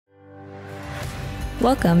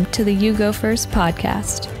Welcome to the You Go First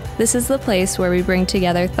podcast. This is the place where we bring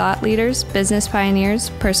together thought leaders, business pioneers,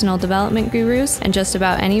 personal development gurus, and just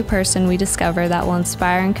about any person we discover that will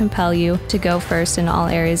inspire and compel you to go first in all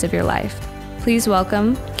areas of your life. Please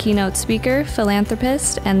welcome keynote speaker,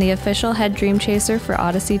 philanthropist, and the official head dream chaser for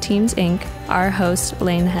Odyssey Teams, Inc., our host,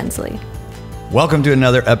 Lain Hensley. Welcome to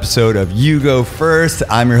another episode of You Go First.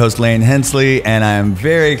 I'm your host, Lain Hensley, and I'm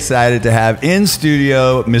very excited to have in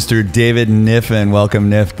studio Mr. David Kniffin. Welcome,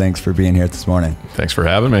 Kniff. Thanks for being here this morning. Thanks for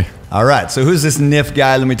having me. All right, so who's this Kniff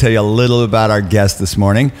guy? Let me tell you a little about our guest this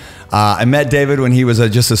morning. I met David when he was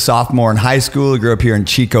just a sophomore in high school. He grew up here in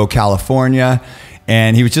Chico, California.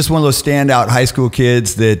 And he was just one of those standout high school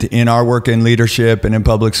kids that in our work in leadership and in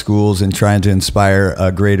public schools and trying to inspire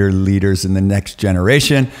greater leaders in the next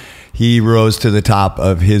generation, he rose to the top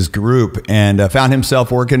of his group and found himself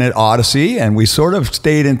working at Odyssey. And we sort of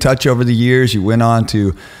stayed in touch over the years. You went on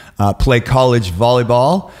to play college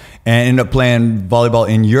volleyball and ended up playing volleyball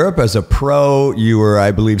in Europe as a pro. You were,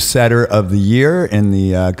 I believe, setter of the year in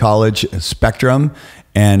the college spectrum,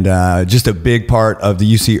 and just a big part of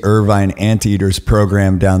the UC Irvine Anteaters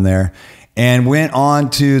program down there. And went on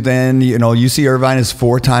to then, UC Irvine is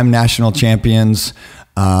 4-time national champions.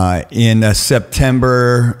 In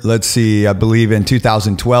September, I believe in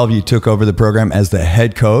 2012, you took over the program as the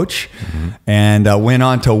head coach and went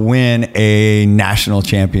on to win a national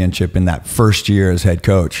championship in that first year as head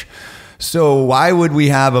coach. So why would we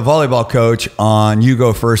have a volleyball coach on You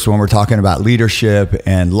Go First when we're talking about leadership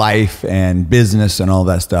and life and business and all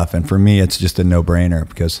that stuff? And for me, it's just a no-brainer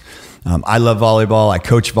because I love volleyball. I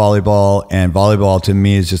coach volleyball, and volleyball to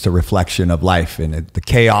me is just a reflection of life and the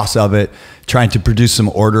chaos of it, trying to produce some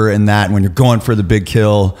order in that. And when you're going for the big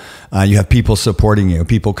kill, you have people supporting you,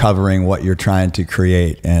 people covering what you're trying to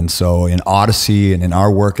create. And so in Odyssey and in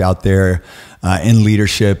our work out there in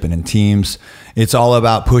leadership and in teams, it's all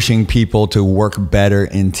about pushing people to work better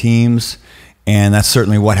in teams. And that's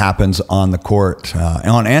certainly what happens on the court,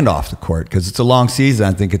 on and off the court, because it's a long season.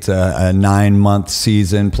 I think it's a 9-month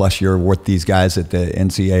season, plus you're with these guys at the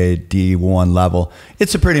NCAA D1 level.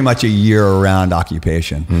 It's pretty much a year-round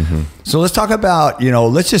occupation. So let's talk about,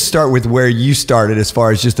 let's just start with where you started as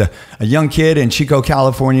far as just a young kid in Chico,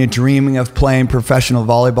 California, dreaming of playing professional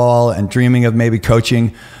volleyball and dreaming of maybe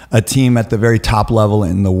coaching a team at the very top level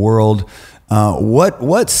in the world.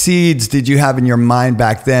 What seeds did you have in your mind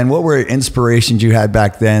back then? What were inspirations you had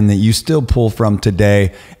back then that you still pull from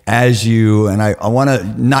today as you, and I want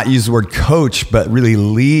to not use the word coach, but really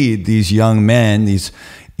lead these young men, these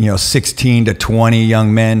 16 to 20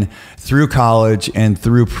 young men through college and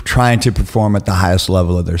through trying to perform at the highest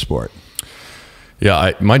level of their sport?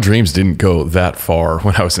 Yeah, my dreams didn't go that far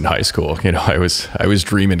when I was in high school. I was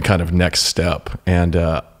dreaming kind of next step, and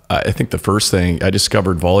I think the first thing I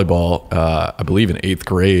discovered volleyball, I believe in 8th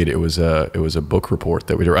grade. It was a book report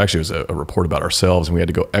that it was a report about ourselves, and we had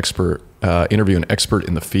to go interview an expert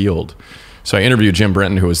in the field. So I interviewed Jim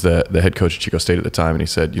Brenton, who was the head coach at Chico State at the time, and he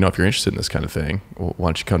said, if you're interested in this kind of thing, why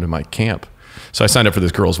don't you come to my camp? So I signed up for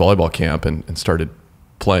this girls volleyball camp and started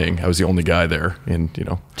playing. I was the only guy there,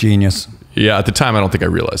 Genius. Yeah, at the time I don't think I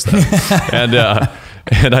realized that.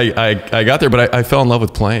 And I got there, but I fell in love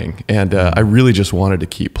with playing, and I really just wanted to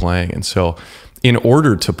keep playing. And so in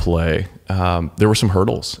order to play, there were some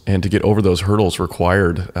hurdles, and to get over those hurdles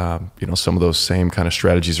required, some of those same kind of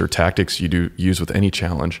strategies or tactics you do use with any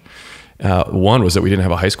challenge. One was that we didn't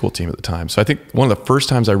have a high school team at the time. So I think one of the first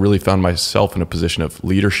times I really found myself in a position of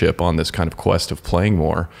leadership on this kind of quest of playing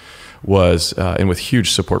more was, and with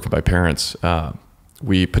huge support from my parents,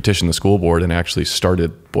 we petitioned the school board and actually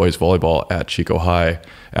started boys volleyball at Chico High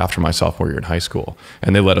after my sophomore year in high school.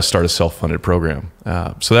 And they let us start a self-funded program.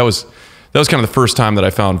 So that was kind of the first time that I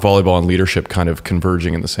found volleyball and leadership kind of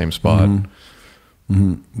converging in the same spot.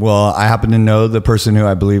 Well, I happen to know the person who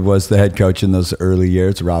I believe was the head coach in those early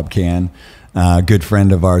years, Rob Can, a good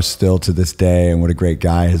friend of ours still to this day, and what a great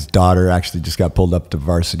guy. His daughter actually just got pulled up to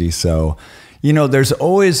varsity. So there's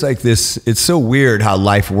always like this, it's so weird how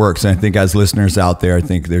life works. And I think as listeners out there, I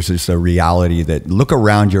think there's just a reality that look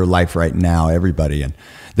around your life right now, everybody. And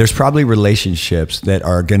there's probably relationships that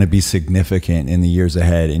are going to be significant in the years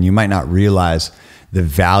ahead. And you might not realize the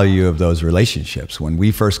value of those relationships. When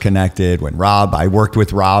we first connected, I worked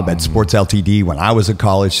with Rob at Sports LTD when I was a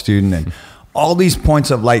college student, and all these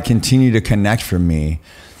points of light continue to connect for me.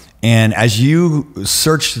 And as you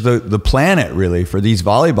search the planet really for these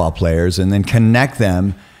volleyball players and then connect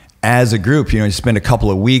them as a group, you spend a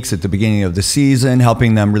couple of weeks at the beginning of the season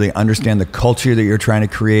helping them really understand the culture that you're trying to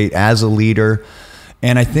create as a leader.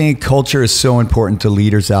 And I think culture is so important to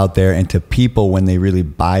leaders out there and to people when they really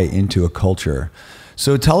buy into a culture.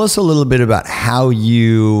 So tell us a little bit about how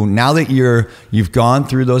now that you've gone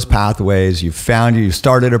through those pathways, you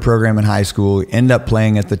started a program in high school, end up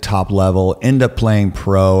playing at the top level, end up playing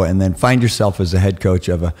pro, and then find yourself as a head coach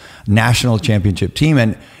of a national championship team.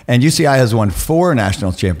 And UCI has won 4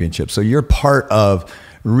 national championships. So you're part of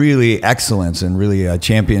really excellence and really a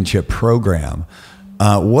championship program.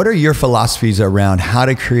 What are your philosophies around how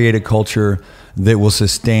to create a culture that will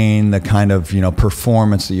sustain the kind of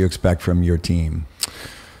performance that you expect from your team?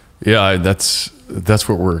 Yeah, that's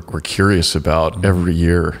what we're curious about every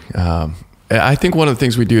year. I think one of the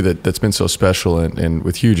things we do that's been so special and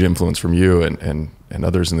with huge influence from you and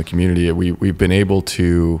others in the community, we've been able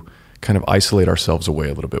to kind of isolate ourselves away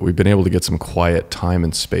a little bit. We've been able to get some quiet time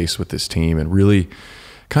and space with this team and really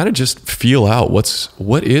kind of just feel out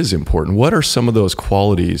what is important. What are some of those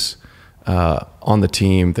qualities on the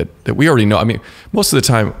team that we already know? I mean, most of the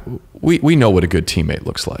time we know what a good teammate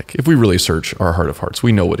looks like. If we really search our heart of hearts,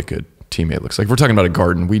 we know what a good teammate looks like. If we're talking about a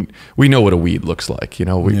garden, we know what a weed looks like. We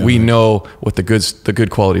know what the good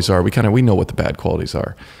qualities are. We know what the bad qualities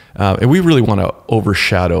are, and we really want to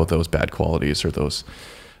overshadow those bad qualities or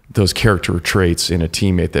those character traits in a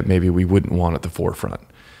teammate that maybe we wouldn't want at the forefront.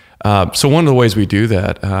 So one of the ways we do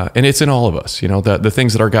that, and it's in all of us, the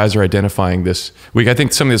things that our guys are identifying this week. I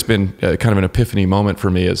think something that's been kind of an epiphany moment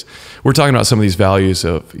for me is we're talking about some of these values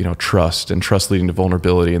of, trust and trust leading to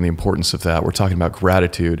vulnerability and the importance of that. We're talking about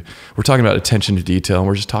gratitude. We're talking about attention to detail. And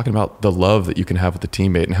we're just talking about the love that you can have with a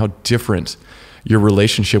teammate and how different your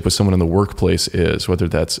relationship with someone in the workplace is, whether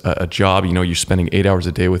that's a job, you're spending 8 hours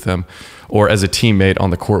a day with them, or as a teammate on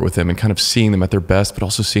the court with them and kind of seeing them at their best, but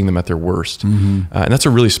also seeing them at their worst. And that's a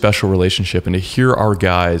really special relationship. And to hear our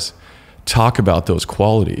guys talk about those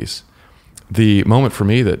qualities, the moment for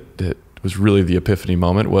me that was really the epiphany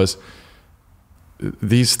moment was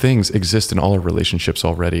these things exist in all our relationships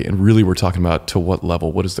already. And really we're talking about to what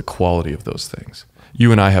level, what is the quality of those things?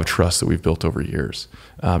 You and I have trust that we've built over years.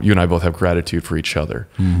 You and I both have gratitude for each other.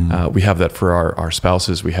 We have that for our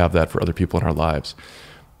spouses. We have that for other people in our lives.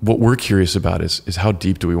 What we're curious about is how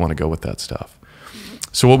deep do we want to go with that stuff?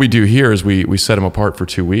 So what we do here is we set them apart for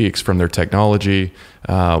 2 weeks from their technology.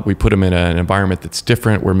 We put them in an environment that's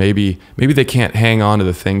different where maybe they can't hang on to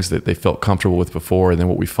the things that they felt comfortable with before. And then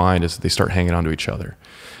what we find is they start hanging on to each other.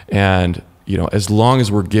 And as long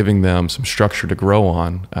as we're giving them some structure to grow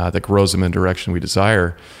on, that grows them in the direction we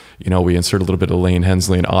desire, we insert a little bit of Lain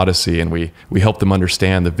Hensley and Odyssey, and we help them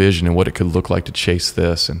understand the vision and what it could look like to chase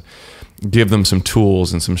this, and give them some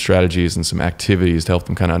tools and some strategies and some activities to help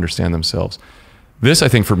them kind of understand themselves. This, I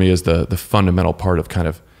think, for me is the fundamental part of kind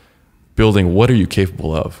of building what are you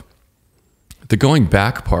capable of. The going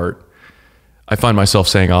back part, I find myself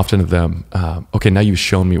saying often to them, okay, now you've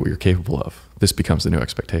shown me what you're capable of. This becomes the new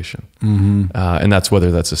expectation. And that's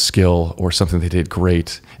whether that's a skill or something they did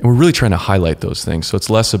great. And we're really trying to highlight those things. So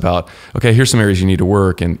it's less about, okay, here's some areas you need to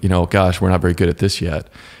work and, gosh, we're not very good at this yet.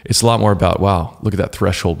 It's a lot more about, wow, look at that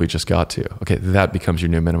threshold we just got to. Okay, that becomes your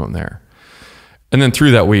new minimum there. And then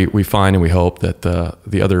through that, we find and we hope that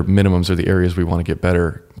the other minimums or the areas we want to get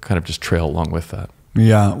better kind of just trail along with that.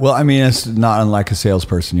 Yeah. Well, I mean, it's not unlike a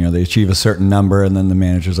salesperson. They achieve a certain number and then the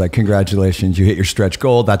manager's like, congratulations, you hit your stretch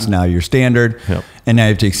goal. That's now your standard. Yep. And now you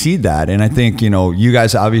have to exceed that. And I think, you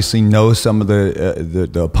guys obviously know some of the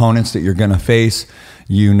opponents that you're going to face.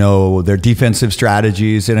 Their defensive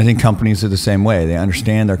strategies. And I think companies are the same way. They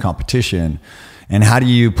understand their competition. And how do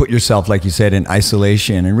you put yourself, like you said, in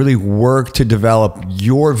isolation and really work to develop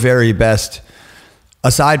your very best,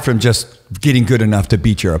 aside from just getting good enough to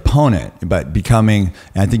beat your opponent, but becoming,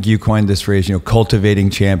 and I think you coined this phrase, cultivating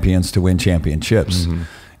champions to win championships.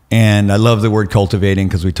 And I love the word cultivating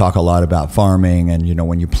because we talk a lot about farming and,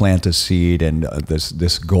 when you plant a seed and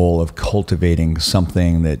this goal of cultivating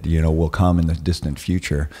something that, will come in the distant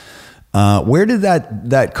future. Where did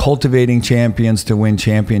that cultivating champions to win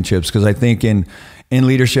championships? Because I think in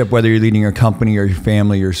leadership, whether you're leading your company or your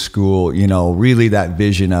family or school, really that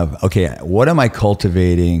vision of, okay, what am I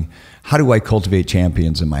cultivating? How do I cultivate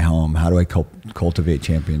champions in my home? How do I cultivate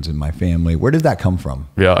champions in my family? Where did that come from?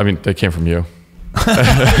 Yeah, I mean, that came from you.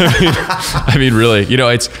 I mean, really,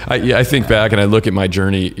 I think back and I look at my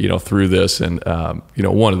journey, through this, and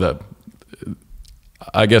one of the,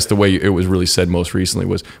 I guess the way it was really said most recently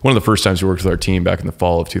was one of the first times we worked with our team back in the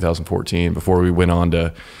fall of 2014 before we went on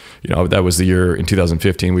to, that was the year in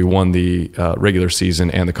 2015 we won the regular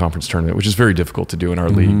season and the conference tournament, which is very difficult to do in our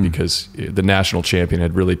league because the national champion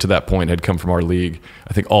had really, to that point, had come from our league,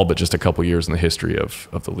 I think all but just a couple years in the history of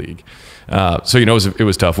the league. So, it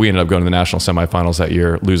was tough. We ended up going to the national semifinals that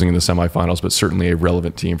year, losing in the semifinals, but certainly a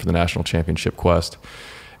relevant team for the national championship quest.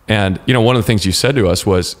 And, you know, one of the things you said to us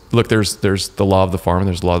was, look, there's the law of the farm and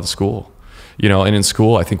there's the law of the school. You know, and in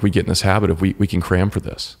school, I think we get in this habit of we can cram for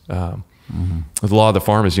this. The law of the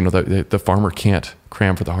farm is, you know, the farmer can't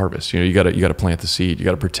cram for the harvest. You know, you got to plant the seed. You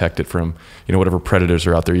got to protect it from, you know, whatever predators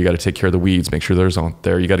are out there. You got to take care of the weeds, make sure there's aren't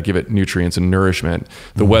there. You got to give it nutrients and nourishment.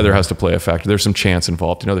 The weather has to play a factor. There's some chance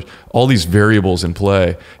involved. You know, there's all these variables in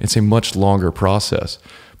play. It's a much longer process,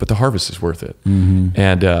 but the harvest is worth it.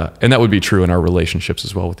 And that would be true in our relationships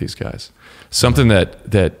as well with these guys. Something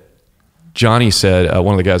that Johnny said,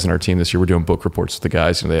 one of the guys on our team this year, we're doing book reports with the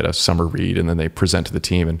guys, and they had a summer read, and then they present to the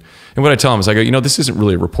team. And what I tell them is, I go, you know, this isn't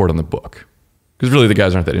really a report on the book, because really the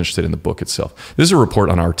guys aren't that interested in the book itself. This is a report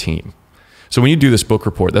on our team. So when you do this book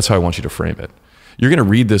report, that's how I want you to frame it. You're going to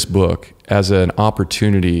read this book as an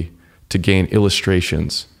opportunity to gain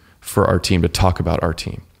illustrations for our team, to talk about our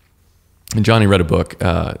team. And Johnny read a book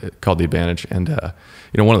called The Advantage, and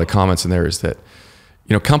you know, one of the comments in there is that,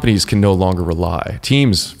 you know, companies can no longer rely,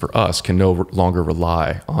 teams for us can no longer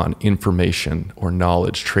rely on information or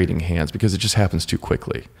knowledge trading hands, because it just happens too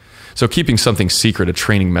quickly. So keeping something secret, a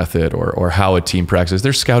training method or how a team practices,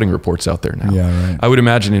 there's scouting reports out there now. Yeah, right. I would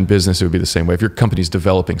imagine in business it would be the same way. If your company's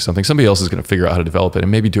developing something, somebody else is going to figure out how to develop it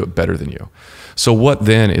and maybe do it better than you. So what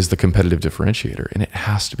then is the competitive differentiator? And it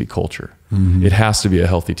has to be culture. It has to be a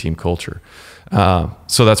healthy team culture.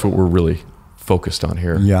 So that's what we're really focused on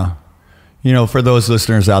here. Yeah. You know, for those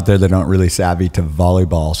listeners out there that aren't really savvy to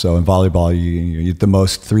volleyball, so in volleyball, you get the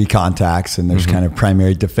most 3 contacts, and there's kind of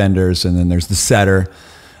primary defenders, and then there's the setter,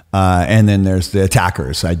 and then there's the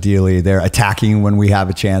attackers. Ideally, they're attacking when we have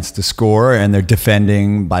a chance to score, and they're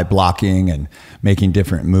defending by blocking and making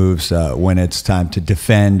different moves when it's time to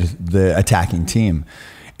defend the attacking team.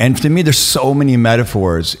 And to me, there's so many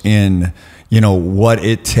metaphors in, you know, what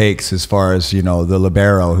it takes as far as, you know, the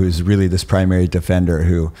libero, who's really this primary defender,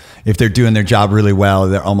 who, if they're doing their job really well,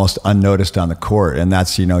 they're almost unnoticed on the court. And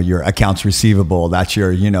that's, you know, your accounts receivable. That's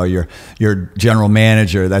your, you know, your general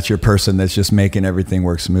manager. That's your person that's just making everything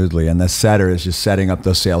work smoothly. And the setter is just setting up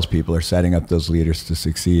those salespeople or setting up those leaders to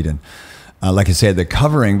succeed. And like I said, the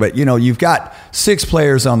covering, but, you know, you've got 6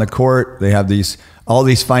 players on the court. They have all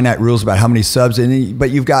these finite rules about how many subs, but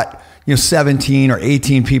you've got, you know, 17 or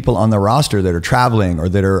 18 people on the roster that are traveling or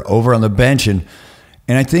that are over on the bench. And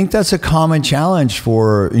I think that's a common challenge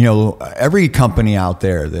for, you know, every company out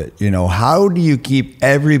there, that, you know, how do you keep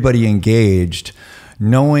everybody engaged,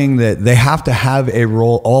 knowing that they have to have a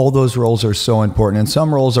role? All those roles are so important. And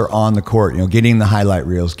some roles are on the court, you know, getting the highlight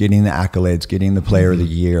reels, getting the accolades, getting the player of the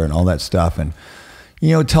year and all that stuff. And, you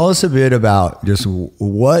know, tell us a bit about just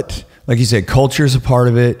what, like you said, culture is a part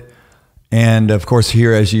of it. And of course,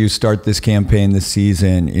 here, as you start this campaign this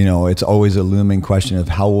season, you know, it's always a looming question of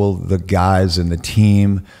how will the guys and the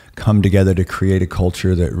team come together to create a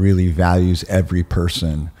culture that really values every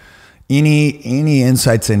person. Any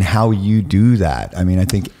insights in how you do that? I mean, I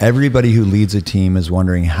think everybody who leads a team is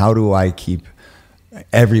wondering, how do I keep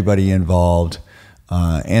everybody involved?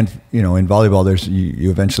 And, you know, in volleyball,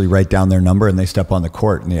 you eventually write down their number and they step on the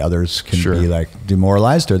court, and the others can be like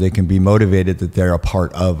demoralized, or they can be motivated that they're a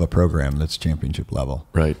part of a program that's championship level.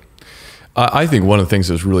 Right. I think one of the things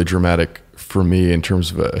that was really dramatic for me in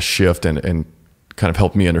terms of a shift and kind of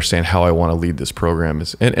helped me understand how I want to lead this program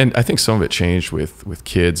is, and I think some of it changed with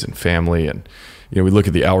kids and family, and, you know, we look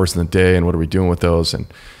at the hours in the day and what are we doing with those. And,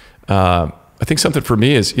 I think something for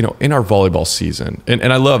me is, you know, in our volleyball season,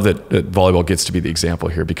 and I love that volleyball gets to be the example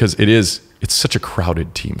here, because it's such a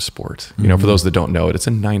crowded team sport. You know, for those that don't know it, it's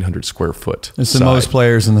a 900 square foot. It's the most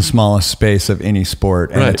players in the smallest space of any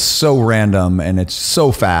sport. And it's so random and it's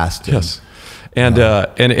so fast. Yes. And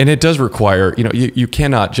it does require, you know, you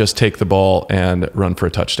cannot just take the ball and run for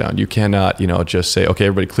a touchdown. You cannot, you know, just say, okay,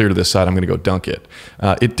 everybody clear to this side, I'm going to go dunk it.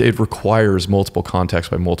 It requires multiple contacts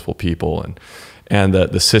by multiple people, and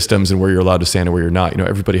the systems and where you're allowed to stand and where you're not. You know,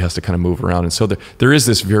 everybody has to kind of move around. And so there is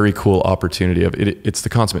this very cool opportunity of it. It's the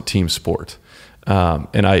consummate team sport.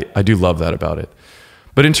 And I do love that about it.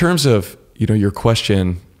 But in terms of, you know, your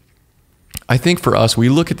question, I think for us, we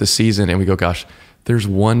look at the season and we go, gosh, there's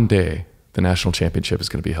one day the national championship is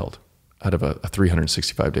going to be held out of a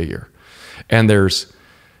 365-day year. And there's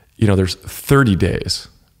 30 days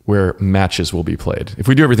where matches will be played. If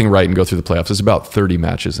we do everything right and go through the playoffs, it's about 30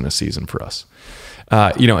 matches in a season for us.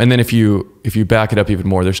 You know, and then if you back it up even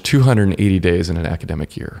more, there's 280 days in an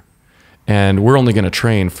academic year. And we're only going to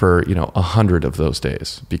train for, you know, 100 of those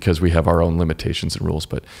days because we have our own limitations and rules.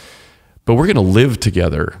 But we're going to live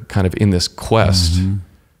together kind of in this quest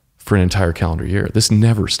for an entire calendar year. This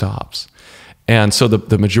never stops. And so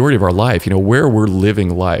the majority of our life, you know, where we're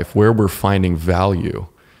living life, where we're finding value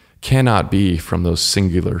cannot be from those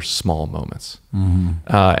singular small moments.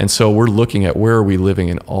 And so we're looking at where are we living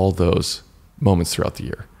in all those moments throughout the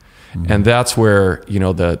year. And that's where, you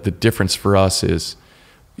know, the difference for us is,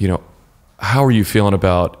 you know, how are you feeling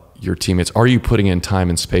about your teammates? Are you putting in time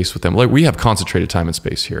and space with them? Like, we have concentrated time and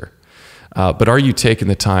space here. But are you taking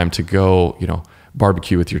the time to go, you know,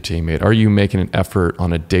 barbecue with your teammate? Are you making an effort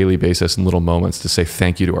on a daily basis in little moments to say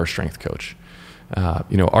thank you to our strength coach?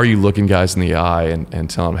 You know, are you looking guys in the eye and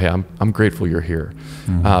telling them, hey, I'm grateful you're here?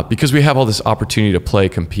 Because we have all this opportunity to play,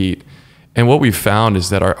 compete. And what we've found is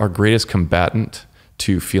that our greatest combatant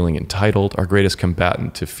to feeling entitled, our greatest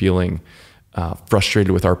combatant to feeling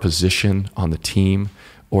frustrated with our position on the team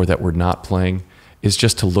or that we're not playing, is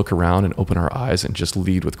just to look around and open our eyes and just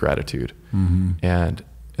lead with gratitude. And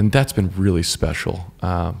that's been really special.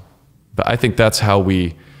 But I think that's how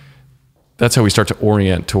we start to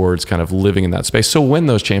orient towards kind of living in that space. So when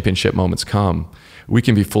those championship moments come, we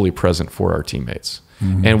can be fully present for our teammates.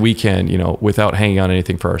 And we can, you know, without hanging on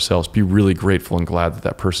anything for ourselves, be really grateful and glad that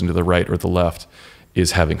that person to the right or the left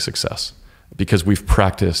is having success, because we've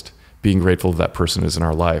practiced being grateful that person is in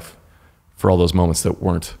our life for all those moments that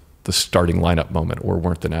weren't the starting lineup moment or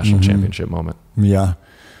weren't the national championship moment. Yeah.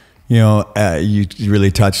 You know, you really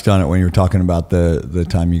touched on it when you were talking about the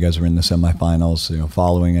time you guys were in the semifinals, you know,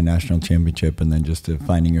 following a national championship and then just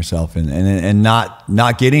finding yourself and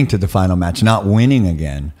not getting to the final match, not winning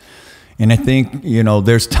again. And I think, you know,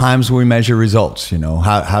 there's times we measure results, you know,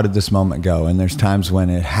 how did this moment go? And there's times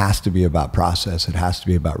when it has to be about process. It has to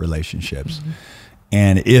be about relationships.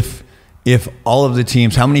 And if all of the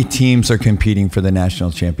teams, how many teams are competing for the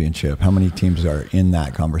national championship? How many teams are in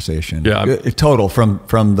that conversation? Yeah, total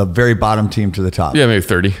from the very bottom team to the top. Yeah, maybe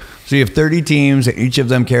 30. So you have 30 teams, each of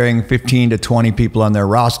them carrying 15 to 20 people on their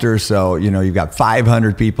roster. So, you know, you've got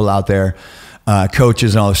 500 people out there,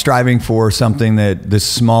 coaches and all, striving for something that this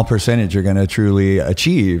small percentage are going to truly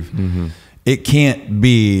achieve. It can't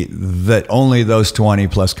be that only those 20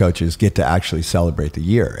 plus coaches get to actually celebrate the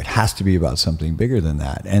year. It has to be about something bigger than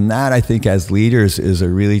that. And that, I think, as leaders is a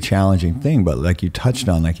really challenging thing. But like you touched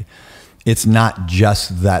on, like, it's not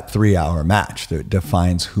just that 3-hour match that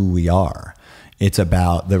defines who we are. It's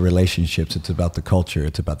about the relationships. It's about the culture.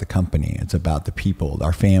 It's about the company. It's about the people,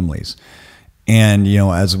 our families. And, you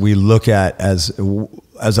know, as we look at, as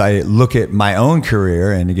I look at my own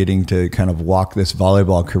career and getting to kind of walk this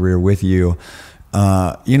volleyball career with you,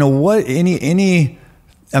 you know, what,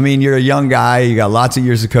 I mean, you're a young guy, you got lots of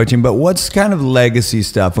years of coaching, but what's kind of legacy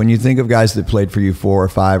stuff when you think of guys that played for you 4 or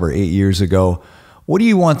 5 or 8 years ago? What do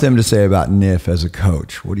you want them to say about Kniff as a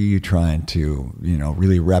coach? What are you trying to, you know,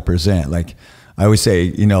 really represent? Like, I always say,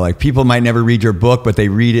 you know, like, people might never read your book, but they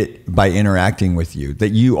read it by interacting with you, that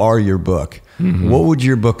you are your book. What would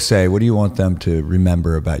your book say? What do you want them to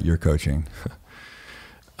remember about your coaching?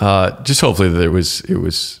 Just hopefully that it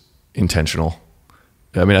was intentional.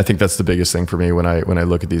 I mean, I think that's the biggest thing for me when I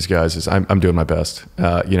look at these guys is I'm doing my best,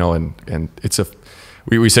 you know, and it's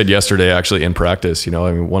we said yesterday, actually, in practice, you know,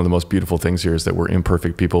 I mean, one of the most beautiful things here is that we're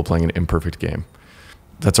imperfect people playing an imperfect game.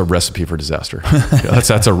 That's a recipe for disaster.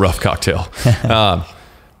 That's a rough cocktail.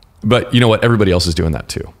 But you know what? Everybody else is doing that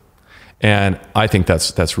too. And I think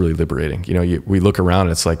that's really liberating. You know, we look around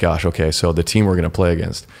and it's like, gosh, okay, so the team we're going to play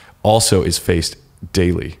against also is faced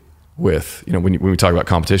daily with, you know, when we talk about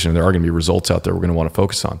competition, there are going to be results out there we're going to want to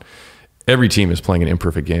focus on. Every team is playing an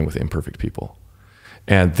imperfect game with imperfect people.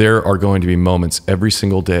 And there are going to be moments every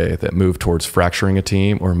single day that move towards fracturing a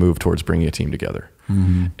team or move towards bringing a team together.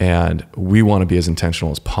 And we want to be as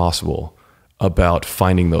intentional as possible about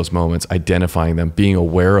finding those moments, identifying them, being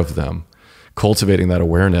aware of them, cultivating that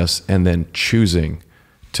awareness, and then choosing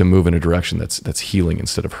to move in a direction that's healing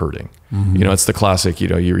instead of hurting. You know, it's the classic, you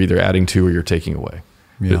know, you're either adding to or you're taking away.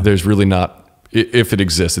 There's really not, if it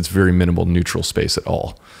exists, it's very minimal neutral space at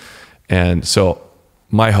all. And so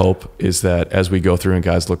my hope is that as we go through and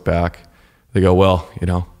guys look back, they go, well, you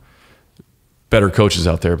know, better coaches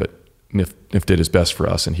out there, but Kniff did his best for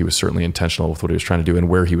us, and he was certainly intentional with what he was trying to do, and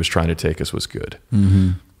where he was trying to take us was good.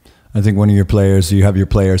 I think one of your players, you have your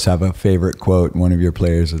players have a favorite quote. One of your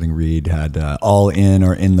players, I think Reed, had all in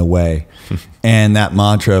or in the way. And that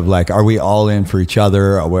mantra of like, are we all in for each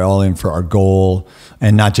other? Are we all in for our goal?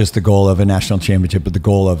 And not just the goal of a national championship, but the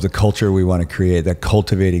goal of the culture we want to create, that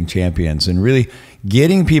cultivating champions, and really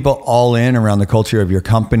getting people all in around the culture of your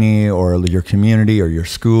company or your community or your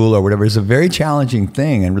school or whatever is a very challenging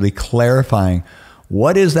thing, and really clarifying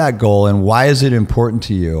what is that goal and why is it important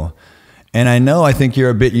to you. And I think you're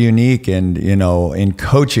a bit unique and, you know, in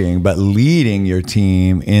coaching, but leading your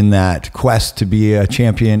team in that quest to be a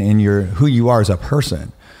champion in who you are as a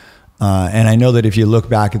person. And I know that if you look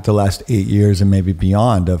back at the last 8 years and maybe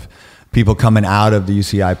beyond of people coming out of the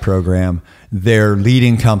UCI program, they're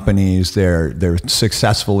leading companies, they're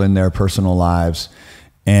successful in their personal lives.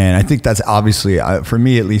 And I think that's obviously, for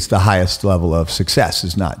me at least, the highest level of success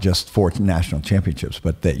is not just 4 national championships,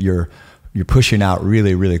 but that you're pushing out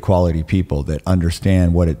really, really quality people that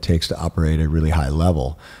understand what it takes to operate at a really high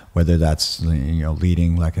level, whether that's,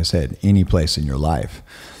 leading, like I said, any place in your life.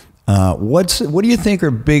 What do you think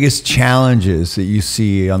are biggest challenges that you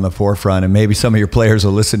see on the forefront? And maybe some of your players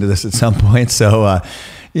will listen to this at some point. So,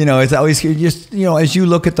 it's always just, as you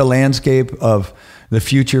look at the landscape of the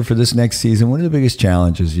future for this next season, what are the biggest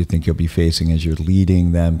challenges you think you'll be facing as you're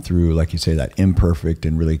leading them through, like you say, that imperfect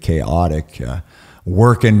and really chaotic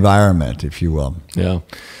work environment, if you will? Yeah.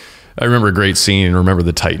 I remember a great scene. Remember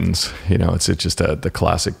the Titans, it's just the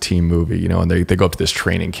classic team movie, and they go up to this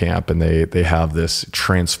training camp and they have this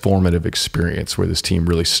transformative experience where this team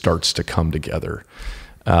really starts to come together.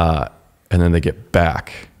 And then they get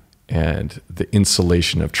back and the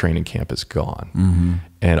insulation of training camp is gone. Mm-hmm.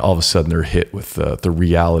 And all of a sudden they're hit with the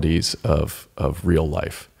realities of real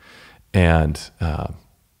life. And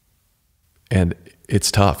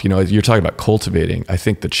it's tough. You're talking about cultivating. I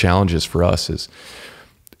think the challenges for us is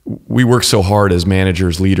we work so hard as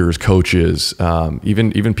managers, leaders, coaches,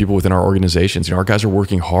 even people within our organizations. Our guys are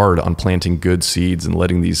working hard on planting good seeds and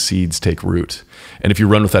letting these seeds take root. And if you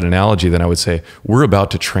run with that analogy, then I would say we're about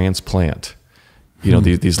to transplant,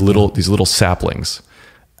 these little saplings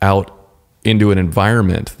out into an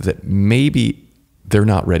environment that maybe they're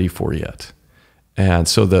not ready for yet. And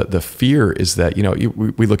so the fear is that,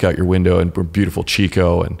 we look out your window and we're beautiful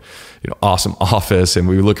Chico and, awesome office. And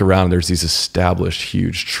we look around and there's these established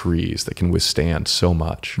huge trees that can withstand so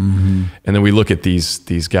much. Mm-hmm. And then we look at these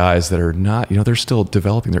guys that are not, they're still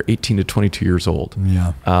developing. They're 18 to 22 years old.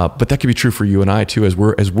 Yeah. But that could be true for you and I too, as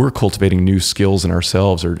we're cultivating new skills in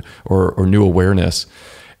ourselves or new awareness.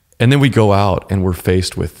 And then we go out and we're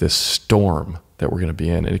faced with this storm that we're going to be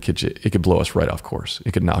in, and it could blow us right off course.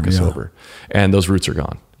 It could knock us over, and those roots are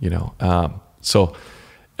gone. So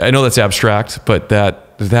I know that's abstract, but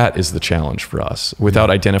that is the challenge for us. Without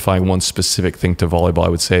identifying one specific thing to volleyball, I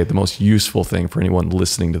would say the most useful thing for anyone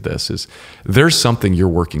listening to this is there's something you're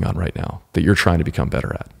working on right now that you're trying to become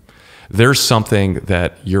better at. There's something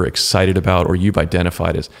that you're excited about, or you've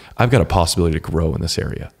identified as I've got a possibility to grow in this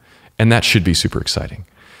area, and that should be super exciting.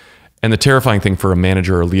 And the terrifying thing for a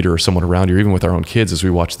manager or a leader or someone around you, even with our own kids as we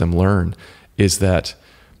watch them learn, is that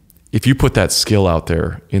if you put that skill out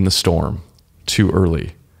there in the storm too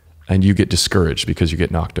early and you get discouraged because you get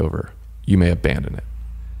knocked over, you may abandon it.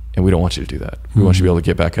 And we don't want you to do that. We want you to be able to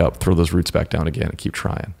get back up, throw those roots back down again and keep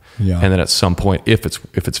trying. Yeah. And then at some point, if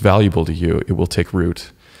it's valuable to you, it will take root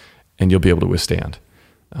and you'll be able to withstand.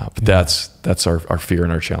 But that's our fear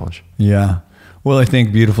and our challenge. Yeah. Well, I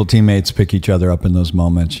think beautiful teammates pick each other up in those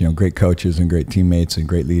moments. Great coaches and great teammates and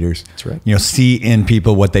great leaders. That's right. See in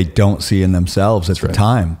people what they don't see in themselves at the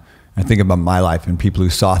time. I think about my life and people who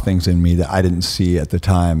saw things in me that I didn't see at the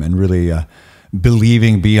time, and really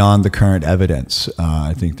believing beyond the current evidence.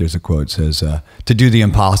 I think there's a quote that says, to do the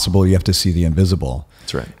impossible, you have to see the invisible.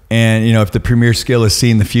 That's right. And, if the premier skill is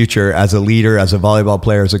seeing the future as a leader, as a volleyball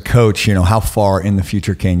player, as a coach, how far in the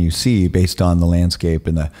future can you see based on the landscape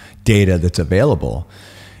and the data that's available?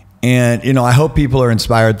 And, I hope people are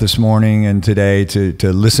inspired this morning and today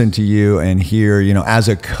to listen to you and hear, as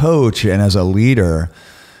a coach and as a leader,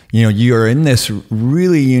 you're in this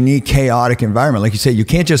really unique, chaotic environment. Like you say, you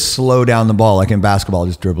can't just slow down the ball. Like in basketball,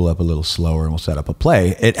 just dribble up a little slower and we'll set up a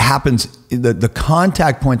play. It happens, the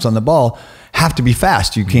contact points on the ball have to be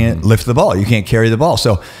fast. You can't lift the ball. You can't carry the ball.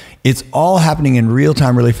 So it's all happening in real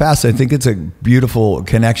time, really fast. I think it's a beautiful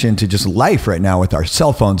connection to just life right now with our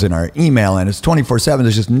cell phones and our email, and it's 24/7.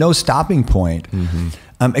 There's just no stopping point,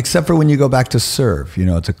 except for when you go back to serve.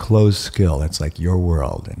 It's a closed skill. It's like your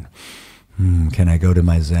world. And can I go to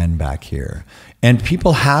my Zen back here? And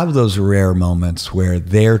people have those rare moments where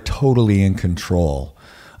they're totally in control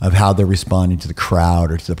of how they're responding to the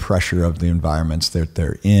crowd or to the pressure of the environments that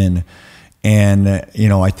they're in. And,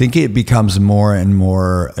 I think it becomes more and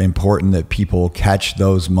more important that people catch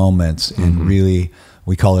those moments and really,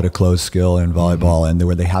 we call it a closed skill in volleyball, and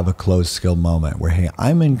where they have a closed skill moment where, hey,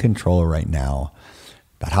 I'm in control right now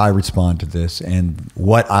about how I respond to this and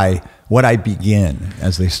what I begin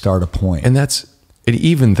as they start a point. And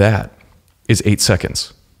even that is 8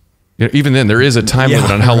 seconds. Even then, there is a time limit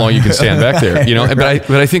on how long you can stand back there. Right.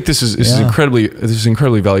 But I think this is an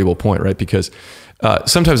incredibly valuable point, right? Because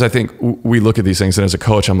sometimes I think we look at these things, and as a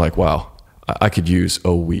coach, I'm like, wow, I could use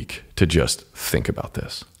a week to just think about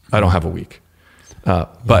this. I don't have a week.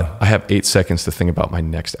 But I have 8 seconds to think about my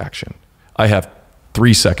next action. I have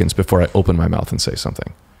 3 seconds before I open my mouth and say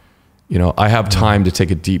something. You know, I have time to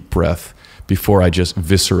take a deep breath before I just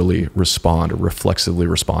viscerally respond or reflexively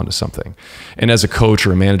respond to something. And as a coach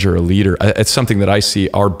or a manager or a leader, it's something that I see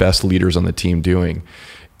our best leaders on the team doing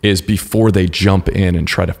is before they jump in and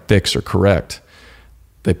try to fix or correct,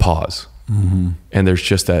 they pause. And there's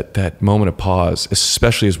just that moment of pause,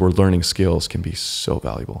 especially as we're learning skills, can be so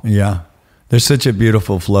valuable. Yeah. There's such a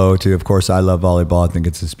beautiful flow too. Of course, I love volleyball. I think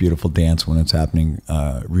it's this beautiful dance when it's happening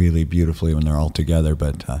really beautifully when they're all together.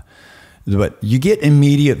 But you get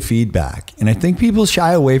immediate feedback, and I think people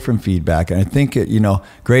shy away from feedback. And I think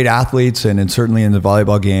great athletes, and certainly in the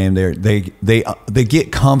volleyball game, they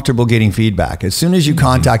get comfortable getting feedback. As soon as you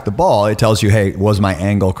contact the ball, it tells you, "Hey, was my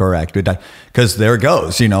angle correct?" Because there it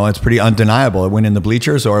goes. It's pretty undeniable. It went in the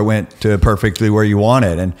bleachers, or it went to perfectly where you want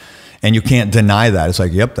it, and you can't deny that. It's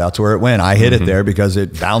like, yep, that's where it went. I hit it there because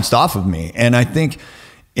it bounced off of me. And I think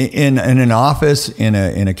in an office, in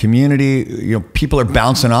a community, people are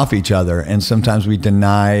bouncing off each other, and sometimes we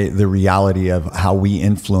deny the reality of how we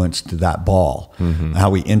influenced that ball, how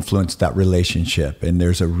we influenced that relationship. And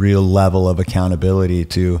there's a real level of accountability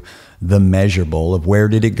to the measurable of where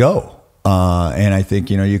did it go. And I think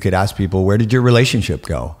you could ask people, where did your relationship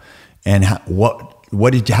go, and how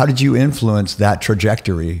did you influence that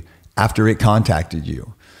trajectory after it contacted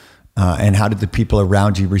you? And how did the people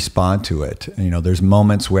around you respond to it? There's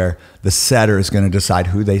moments where the setter is going to decide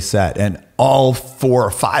who they set, and all 4 or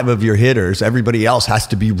 5 of your hitters, everybody else has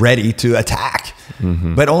to be ready to attack.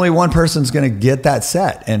 But only one person's going to get that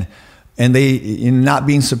set, and they not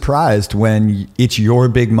being surprised when it's your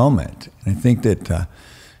big moment. And I think that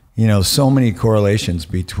so many correlations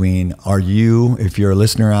between if you're a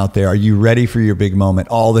listener out there, are you ready for your big moment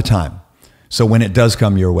all the time? So when it does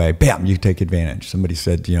come your way, bam, you take advantage. Somebody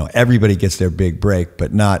said, everybody gets their big break,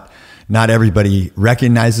 but not everybody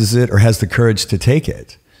recognizes it or has the courage to take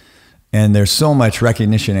it. And there's so much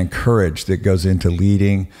recognition and courage that goes into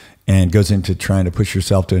leading and goes into trying to push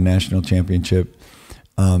yourself to a national championship.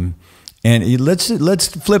 And let's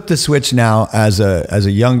flip the switch now as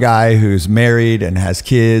a young guy who's married and has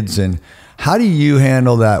kids. And how do you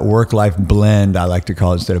handle that work-life blend, I like to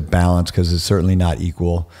call it, instead of balance, because it's certainly not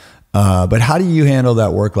equal. But how do you handle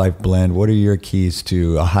that work-life blend? What are your keys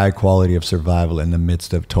to a high quality of survival in the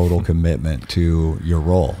midst of total commitment to your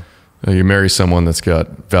role? You marry someone that's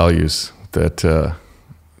got values that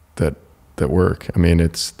work. I mean,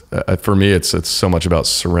 it's for me, it's so much about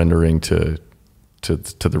surrendering to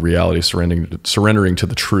the reality, surrendering to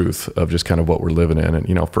the truth of just kind of what we're living in.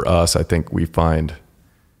 And for us, I think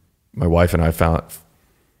my wife and I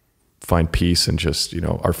find peace in just,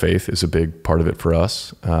 our faith is a big part of it for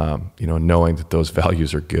us. Knowing that those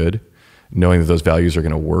values are good, knowing that those values are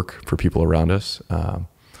going to work for people around us. And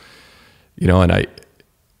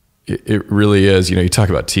it really is, you talk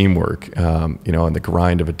about teamwork, and the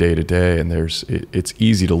grind of a day to day, and it's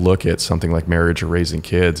easy to look at something like marriage or raising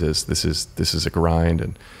kids as this is a grind.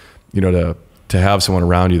 And, to have someone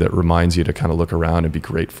around you that reminds you to kind of look around and be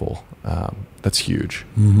grateful. That's huge.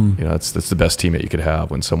 That's the best teammate you could have,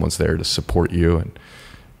 when someone's there to support you. And,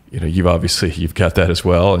 you've got that as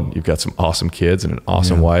well. And you've got some awesome kids and an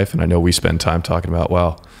awesome wife. And I know we spend time talking about,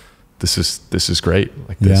 wow, this is great.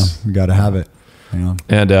 Like this. Yeah, you got to have it.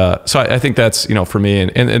 And so I think that's, for me,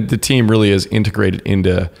 and the team really is integrated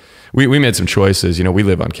into, we made some choices. We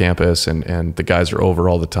live on campus, and the guys are over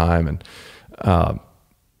all the time. And,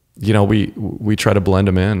 we try to blend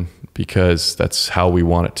them in, because that's how we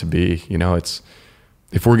want it to be.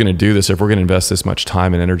 If we're going to do this, if we're going to invest this much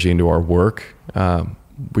time and energy into our work,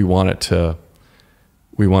 we want it to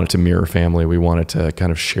mirror family. We want it to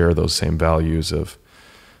kind of share those same values of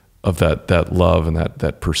that love and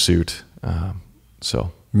that pursuit.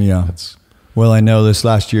 Well, I know this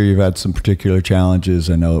last year you've had some particular challenges.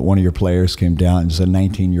 I know that one of your players came down. He's a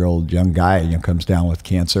 19-year-old young guy, comes down with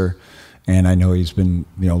cancer. And I know he's been,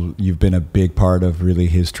 you've been a big part of really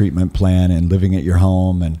his treatment plan and living at your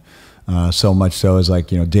home. And so much so as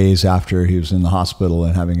days after he was in the hospital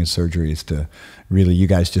and having his surgeries, to really, you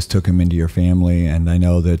guys just took him into your family. And I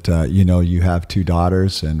know that, you have 2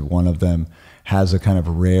 daughters, and one of them has a kind of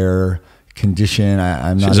rare condition.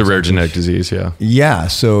 She's a rare genetic disease. Yeah. Yeah.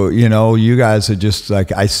 So, you guys are just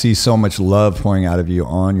I see so much love pouring out of you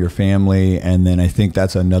on your family. And then I think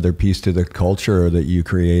that's another piece to the culture that you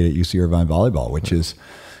create at UC Irvine Volleyball, which is,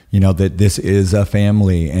 that this is a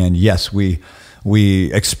family. And yes, we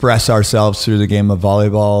express ourselves through the game of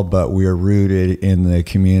volleyball, but we are rooted in the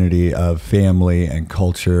community of family and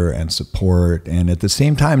culture and support. And at the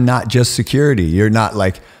same time, not just security. You're not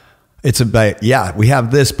It's about, yeah, we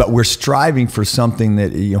have this, but we're striving for something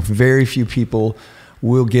that, you know, very few people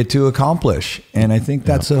will get to accomplish. And I think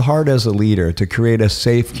that's hard as a leader, to create a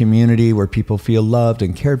safe community where people feel loved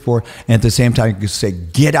and cared for. And at the same time, you can say,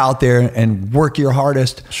 get out there and work your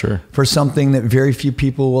hardest for something that very few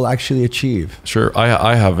people will actually achieve. Sure.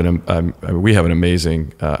 I have we have an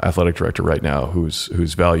amazing athletic director right now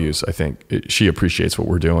whose values, I think, she appreciates what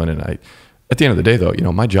we're doing. And at the end of the day, though, you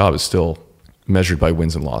know, my job is still measured by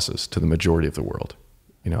wins and losses to the majority of the world.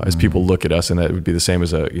 You know, as people look at us, and that would be the same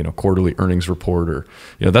as a, you know, quarterly earnings report, or,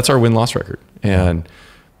 you know, that's our win-loss record. And,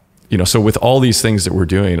 you know, so with all these things that we're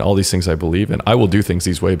doing, all these things I believe in, I will do things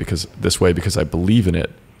this way because I believe in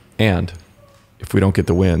it. And if we don't get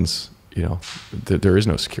the wins, you know, there is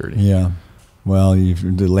no security. Yeah. Well,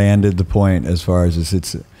 you've landed the point as far as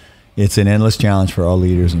it's an endless challenge for all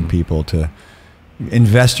leaders and people to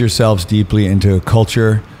invest yourselves deeply into a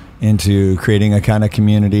culture, into creating a kind of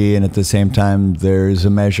community, and at the same time, there's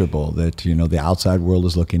a measurable that, you know, the outside world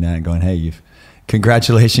is looking at and going, hey,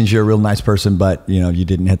 congratulations, you're a real nice person, but, you know, you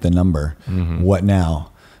didn't hit the number. What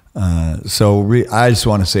now? So I just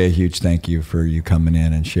want to say a huge thank you for you coming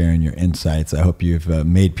in and sharing your insights. I hope you've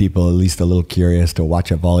made people at least a little curious to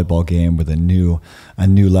watch a volleyball game with a new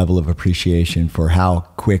level of appreciation for how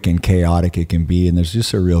quick and chaotic it can be. And there's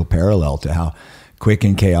just a real parallel to how quick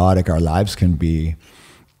and chaotic our lives can be.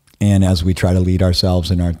 And as we try to lead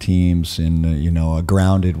ourselves and our teams in, you know, a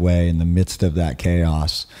grounded way in the midst of that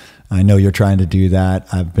chaos, I know you're trying to do that.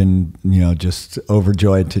 I've been, you know, just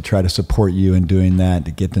overjoyed to try to support you in doing that,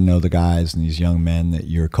 to get to know the guys and these young men that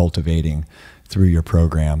you're cultivating through your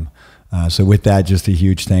program. So with that, just a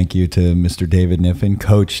huge thank you to Mr. David Kniffin,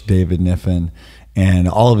 Coach David Kniffin, and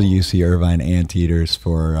all of the UC Irvine Anteaters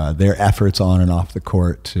for their efforts on and off the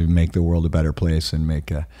court to make the world a better place and make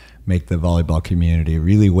the volleyball community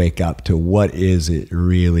really wake up to what is it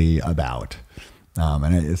really about.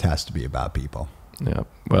 And it has to be about people. Yeah.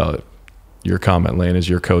 Well, your comment, Lain, is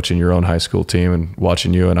you're coaching your own high school team and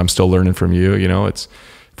watching you, and I'm still learning from you. You know, if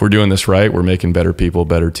we're doing this right, we're making better people,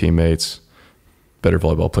 better teammates, better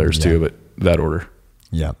volleyball players too, but that order.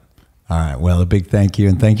 Yep. All right. Well, a big thank you.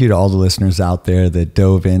 And thank you to all the listeners out there that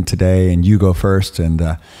dove in today. And you go first.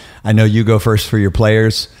 And I know you go first for your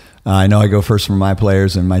players. I know I go first for my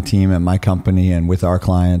players and my team and my company and with our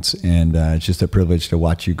clients. And it's just a privilege to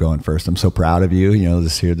watch you going first. I'm so proud of you. You know,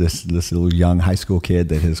 this little young high school kid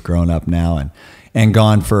that has grown up now and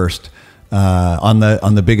gone first on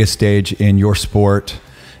the biggest stage in your sport.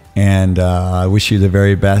 And I wish you the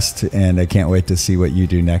very best, and I can't wait to see what you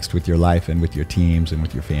do next with your life and with your teams and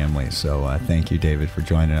with your family. So thank you, David, for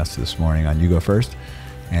joining us this morning on You Go First,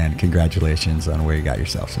 and congratulations on where you got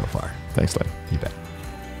yourself so far. Thanks, Lain. You bet.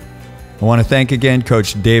 I want to thank again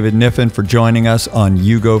Coach David Kniffin for joining us on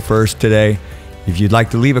You Go First today. If you'd like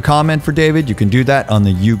to leave a comment for David, you can do that on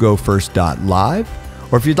the yougofirst.live.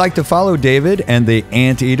 Or if you'd like to follow David and the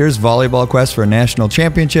Anteaters Volleyball Quest for a National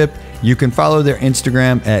Championship, you can follow their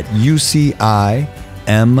Instagram at UCI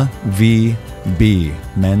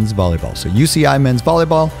MVB, Men's Volleyball. So UCI Men's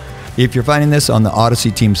Volleyball. If you're finding this on the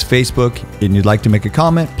Odyssey Team's Facebook and you'd like to make a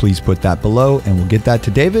comment, please put that below and we'll get that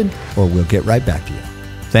to David, or we'll get right back to you.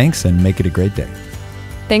 Thanks, and make it a great day.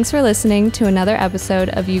 Thanks for listening to another episode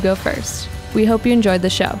of You Go First. We hope you enjoyed the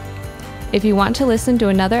show. If you want to listen to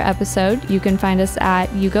another episode, you can find us at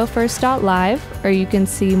yougofirst.live, or you can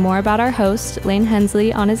see more about our host, Lain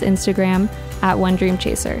Hensley, on his Instagram at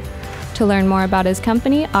OneDreamChaser. To learn more about his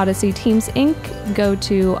company, Odyssey Teams Inc., go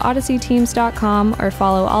to odysseyteams.com or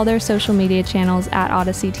follow all their social media channels at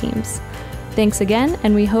Odyssey Teams. Thanks again,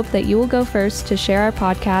 and we hope that you will go first to share our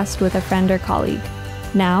podcast with a friend or colleague.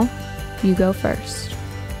 Now, you go first.